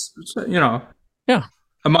 Yeah, yeah.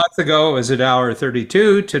 A month ago it was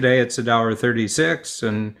 $1.32. Today it's $1.36,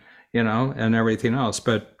 and and everything else.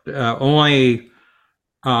 But only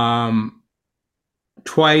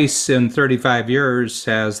twice in 35 years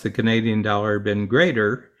has the Canadian dollar been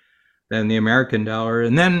greater than the American dollar,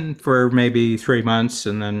 and then for maybe 3 months,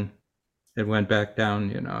 and then it went back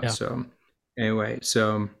down. So anyway,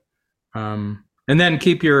 and then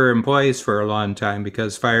keep your employees for a long time,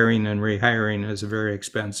 because firing and rehiring is very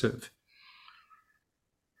expensive.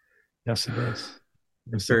 Yes, it is.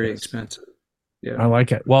 It's very expensive. Yeah, I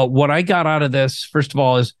like it. Well, what I got out of this, first of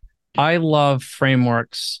all, is I love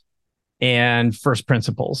frameworks and first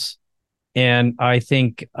principles. And I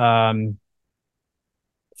think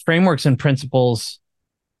frameworks and principles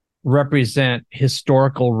represent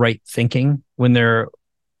historical right thinking when they're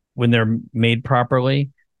made properly.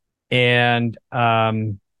 And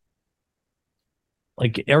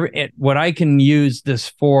what I can use this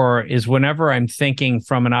for is whenever I'm thinking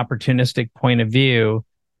from an opportunistic point of view,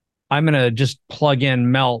 I'm going to just plug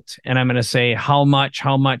in melt, and I'm going to say how much,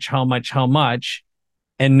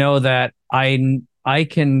 and know that I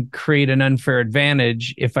can create an unfair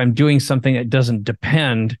advantage if I'm doing something that doesn't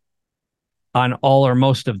depend on all or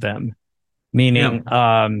most of them. Meaning,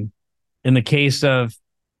 in the case of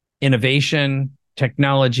innovation,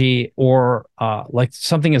 technology, or like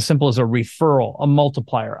something as simple as a referral, a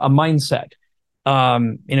multiplier, a mindset.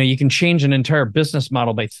 You can change an entire business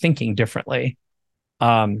model by thinking differently.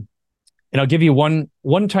 And I'll give you one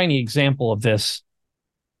tiny example of this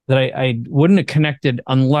that I wouldn't have connected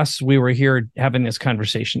unless we were here having this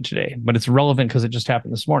conversation today, but it's relevant because it just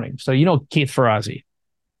happened this morning. So Keith Ferrazzi,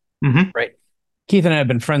 right? Keith and I have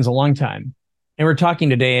been friends a long time. And we're talking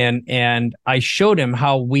today, and I showed him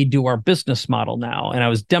how we do our business model now. And I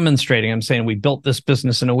was demonstrating, I'm saying, we built this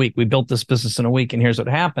business in a week. We built this business in a week. And here's what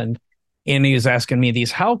happened. And he was asking me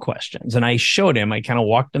these how questions. And I showed him, I kind of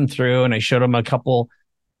walked him through, and I showed him a couple.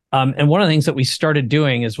 And one of the things that we started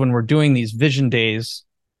doing is when we're doing these vision days,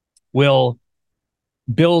 we'll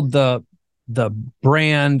build the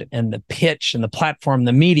brand and the pitch and the platform,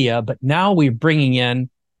 the media. But now we're bringing in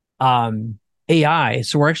AI.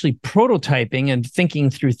 So we're actually prototyping and thinking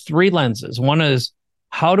through three lenses. One is,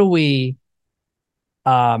 how do we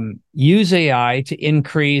use AI to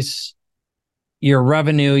increase your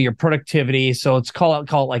revenue, your productivity? So it's call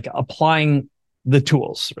it like applying the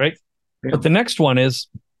tools, right? Yeah. But the next one is,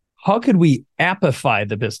 how could we appify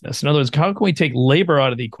the business? In other words, how can we take labor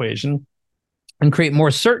out of the equation and create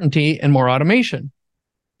more certainty and more automation?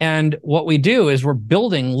 And what we do is we're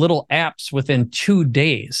building little apps within 2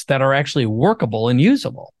 days that are actually workable and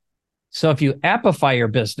usable. So if you appify your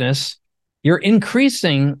business, you're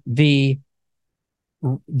increasing the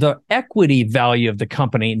equity value of the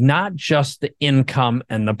company, not just the income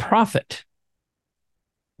and the profit,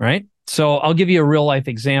 right? So I'll give you a real life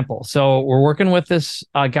example. So we're working with this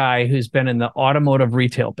guy who's been in the automotive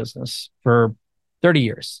retail business for 30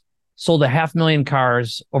 years. Sold 500,000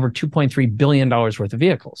 cars, over $2.3 billion worth of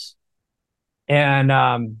vehicles.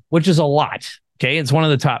 And which is a lot. Okay. It's one of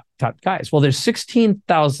the top guys. Well, there's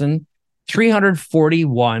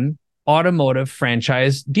 16,341 automotive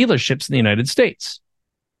franchise dealerships in the United States.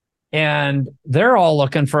 And they're all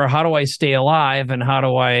looking for, how do I stay alive and how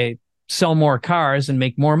do I sell more cars and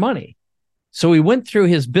make more money? So we went through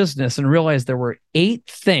his business and realized there were 8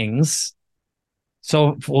 things.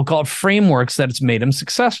 So we'll call it frameworks that it's made him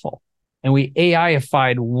successful. And we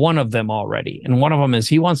AI-ified one of them already. And one of them is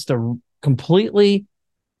he wants to completely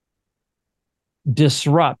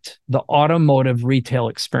disrupt the automotive retail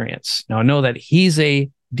experience. Now, I know that he's a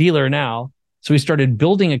dealer now, so we started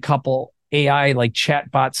building a couple AI like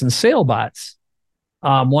chat bots and sale bots.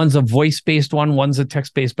 One's a voice-based one, one's a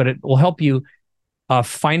text-based, but it will help you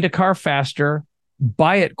find a car faster,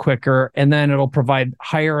 buy it quicker, and then it'll provide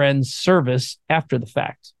higher end service after the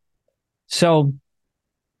fact. So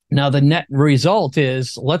now the net result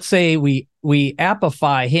is, let's say we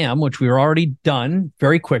appify him, which we were already done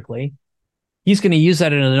very quickly. He's going to use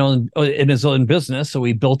that in his own business. So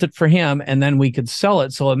we built it for him, and then we could sell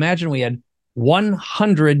it. So imagine we had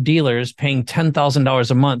 100 dealers paying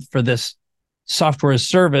 $10,000 a month for this software as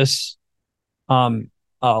service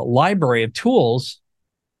library of tools.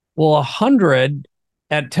 Well, 100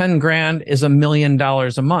 at 10 grand is $1 million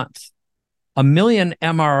a month. $1 million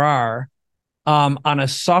MRR on a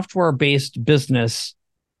software-based business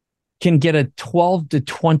can get a 12 to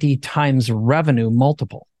 20 times revenue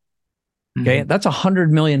multiple. Okay, that's $100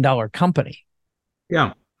 million company.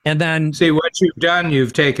 Yeah. And then see what you've done,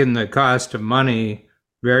 you've taken the cost of money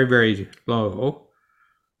very, very low.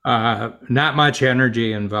 Not much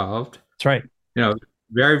energy involved. That's right. You know,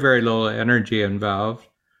 very, very little energy involved.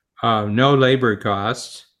 No labor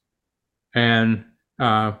costs, and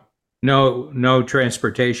no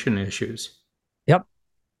transportation issues. Yep.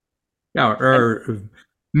 Yeah, or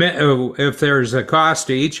if there's a cost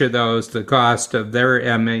to each of those, the cost of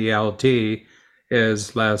their MELT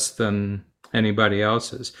is less than anybody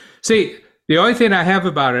else's. See, the only thing I have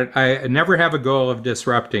about it, I never have a goal of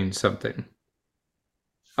disrupting something.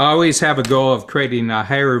 I always have a goal of creating a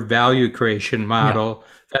higher value creation model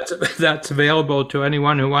that's available to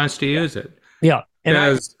anyone who wants to use it. Yeah.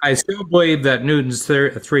 Because I still believe that Newton's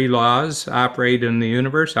three laws operate in the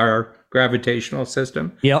universe, our gravitational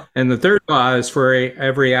system. Yep. And the third law is for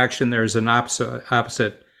every action, there's an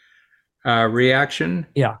opposite reaction.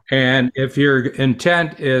 Yeah. And if your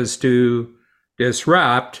intent is to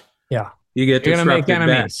disrupt, you get You're disrupted gonna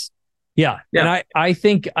make enemies. Yeah. And I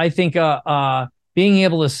think being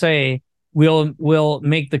able to say we'll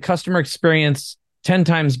make the customer experience 10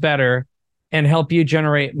 times better and help you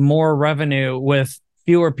generate more revenue with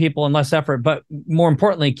fewer people and less effort, but more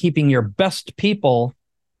importantly, keeping your best people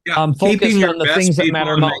focused on the things that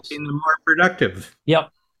matter most. Making them more productive.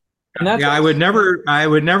 Yep. And that's I would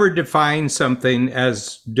never define something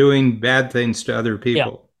as doing bad things to other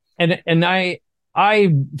people. Yeah. And I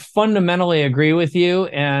fundamentally agree with you.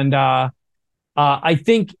 And I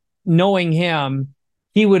think knowing him,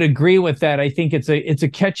 he would agree with that. I think it's a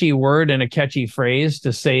catchy word and a catchy phrase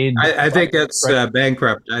to say. I think it's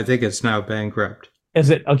bankrupt. I think it's now bankrupt. Is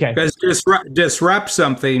it? Okay. Because disrupt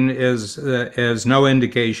something is no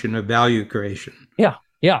indication of value creation. Yeah.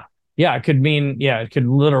 It could mean, it could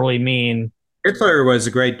literally mean. Hitler was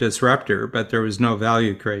a great disruptor, but there was no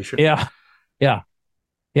value creation. Yeah.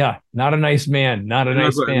 Not a nice man. Not a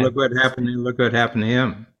nice man. Look what happened. Look what happened to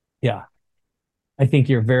him. Yeah. I think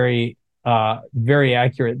you're very, very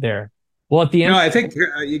accurate there. Well, at the end, I think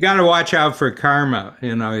you got to watch out for karma.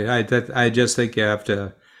 I just think you have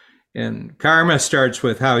to, and karma starts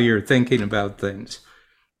with how you're thinking about things.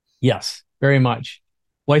 Yes, very much.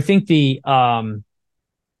 Well, I think the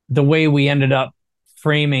way we ended up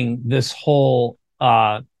framing this whole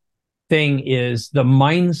thing is the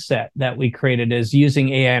mindset that we created is using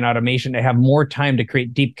AI and automation to have more time to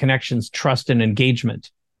create deep connections, trust, and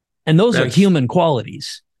engagement. And those are human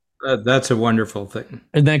qualities. That's a wonderful thing.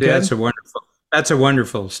 Isn't that good? That's a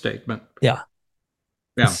wonderful statement. Yeah.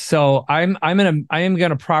 So I am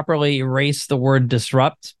gonna properly erase the word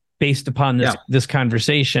disrupt based upon this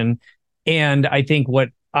conversation. And I think what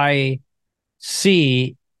I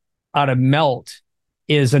see out of Melt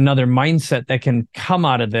is another mindset that can come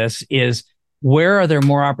out of this is, where are there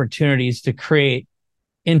more opportunities to create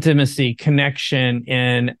intimacy, connection,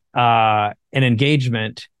 and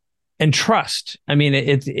engagement and trust? I mean,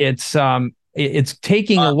 it's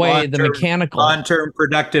taking away the mechanical long-term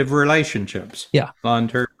productive relationships. Yeah.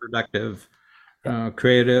 Long-term productive,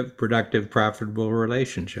 creative, productive, profitable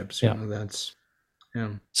relationships.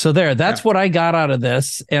 So that's what I got out of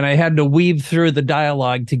this. And I had to weave through the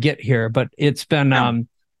dialogue to get here, but it's been,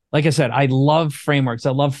 like I said, I love frameworks.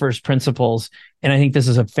 I love first principles. And I think this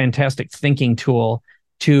is a fantastic thinking tool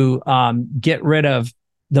to get rid of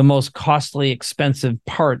the most costly, expensive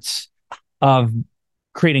parts of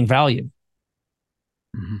creating value.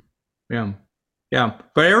 Mm-hmm. Yeah.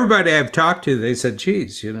 But everybody I've talked to, they said,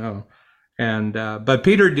 geez, and, but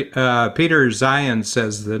Peter Zion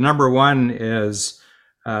says the number one is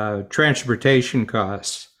transportation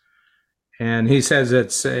costs. And he says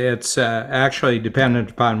it's actually dependent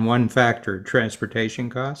upon one factor, transportation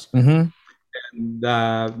costs. Mm-hmm. And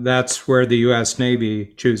that's where the U.S.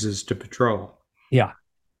 Navy chooses to patrol. Yeah.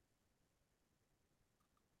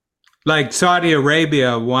 Like Saudi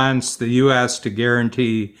Arabia wants the U.S. to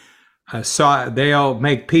guarantee, they'll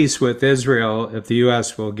make peace with Israel if the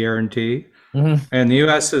U.S. will guarantee And the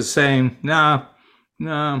U.S. is saying, no,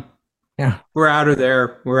 no, Yeah. we're out of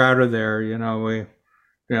there. We're out of there. You know,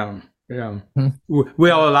 yeah, yeah. Mhm.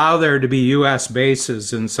 We'll allow there to be U.S.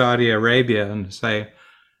 bases in Saudi Arabia and say,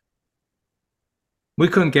 we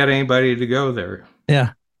couldn't get anybody to go there.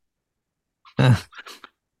 Yeah.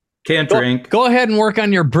 Can't drink. Go ahead and work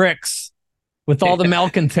on your bricks with all the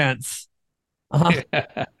malcontents. Yep.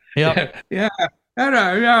 Yeah. Yeah.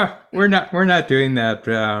 We're not doing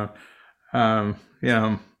that. You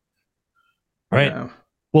know. Right.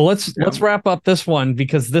 Well, let's wrap up this one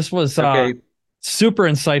because this was Okay. super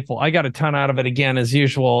insightful. I got a ton out of it again as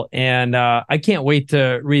usual, and I can't wait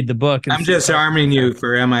to read the book. I'm just arming you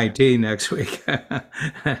for MIT next week.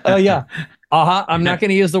 Oh yeah. I'm not going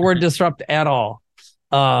to use the word disrupt at all.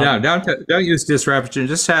 No, don't use disruption.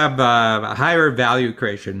 Just have a higher value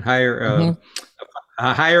creation, a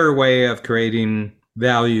higher way of creating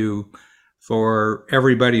value for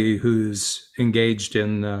everybody who's engaged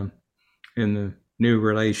in the new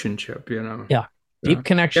relationship. You know. Yeah. Deep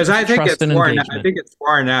connection. Because I think trust, and engagement. I think it's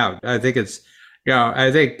worn out. I think it's,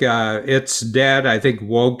 I think it's dead. I think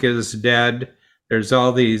woke is dead. There's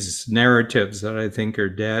all these narratives that I think are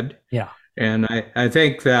dead. Yeah. And I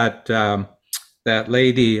think that that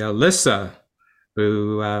lady Alyssa,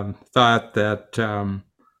 who thought that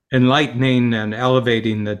enlightening and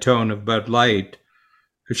elevating the tone of Bud Light,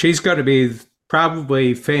 she's going to be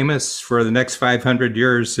probably famous for the next 500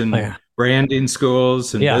 years in branding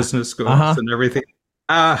schools and business schools and everything.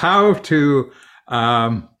 How to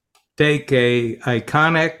take a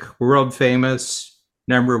iconic, world famous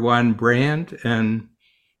 #1 brand and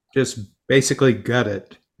just basically gut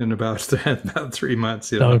it in about 3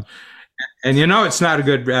 months. You know, and it's not a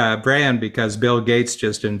good brand because Bill Gates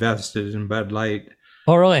just invested in Bud Light.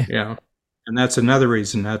 Oh, really? Yeah, and that's another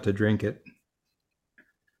reason not to drink it.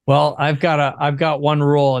 Well, I've got one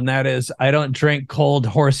rule, and that is I don't drink cold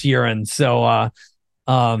horse urine. So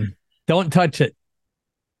don't touch it.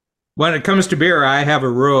 When it comes to beer, I have a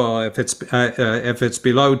rule: if it's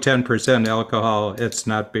below 10% alcohol, it's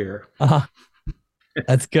not beer.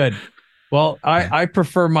 That's good. Well, I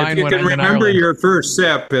prefer mine. If you can remember your first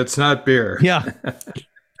sip, it's not beer. Yeah.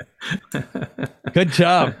 Good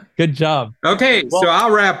job. Good job. Okay, well, so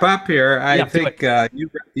I'll wrap up here. I think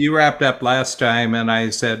you wrapped up last time, and I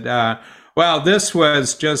said, well, this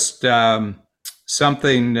was just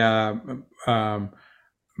something,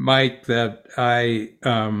 Mike, that I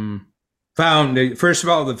found. First of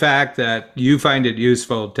all, the fact that you find it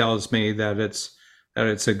useful tells me that it's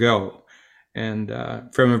a go. And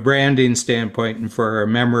from a branding standpoint and for a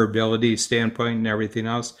memorability standpoint and everything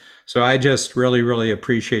else. So I just really, really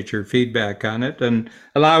appreciate your feedback on it and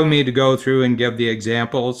allowing me to go through and give the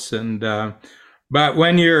examples. And but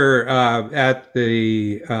when you're at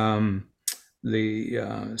the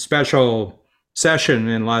special session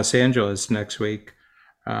in Los Angeles next week,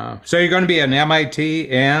 so you're going to be in MIT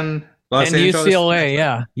and Los Angeles? UCLA,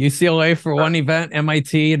 yeah. UCLA for one event,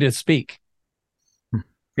 MIT to speak.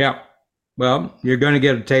 Yeah. Well, you're going to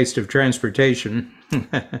get a taste of transportation.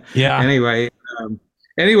 Yeah.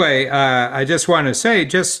 Anyway, I just want to say,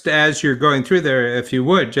 just as you're going through there, if you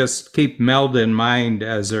would, just keep Meld in mind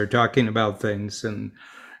as they're talking about things, and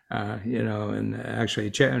and actually,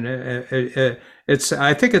 I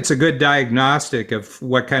think it's a good diagnostic of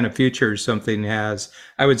what kind of future something has.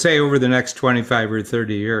 I would say over the next 25 or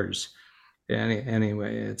 30 years.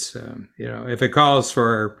 Anyway, it's if it calls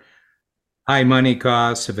for high money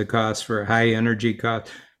costs, if it costs for high energy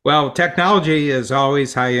costs. Well, technology is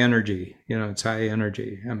always high energy. It's high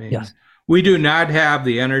energy. I mean, we do not have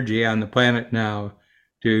the energy on the planet now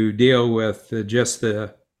to deal with just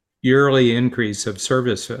the yearly increase of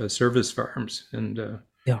service farms and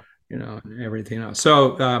and everything else.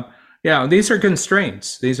 So these are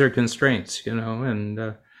constraints. But if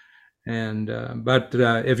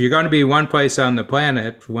you're going to be one place on the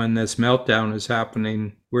planet when this meltdown is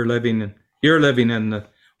happening, you're living in the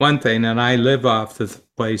one thing, and I live off the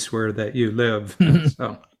place where that you live.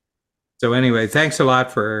 So anyway, thanks a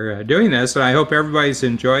lot for doing this, and I hope everybody's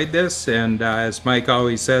enjoyed this. And as Mike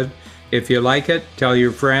always said, if you like it, tell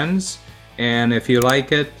your friends, and if you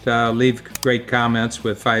like it, leave great comments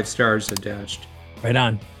with 5 stars attached. Right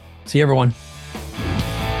on. See you, everyone.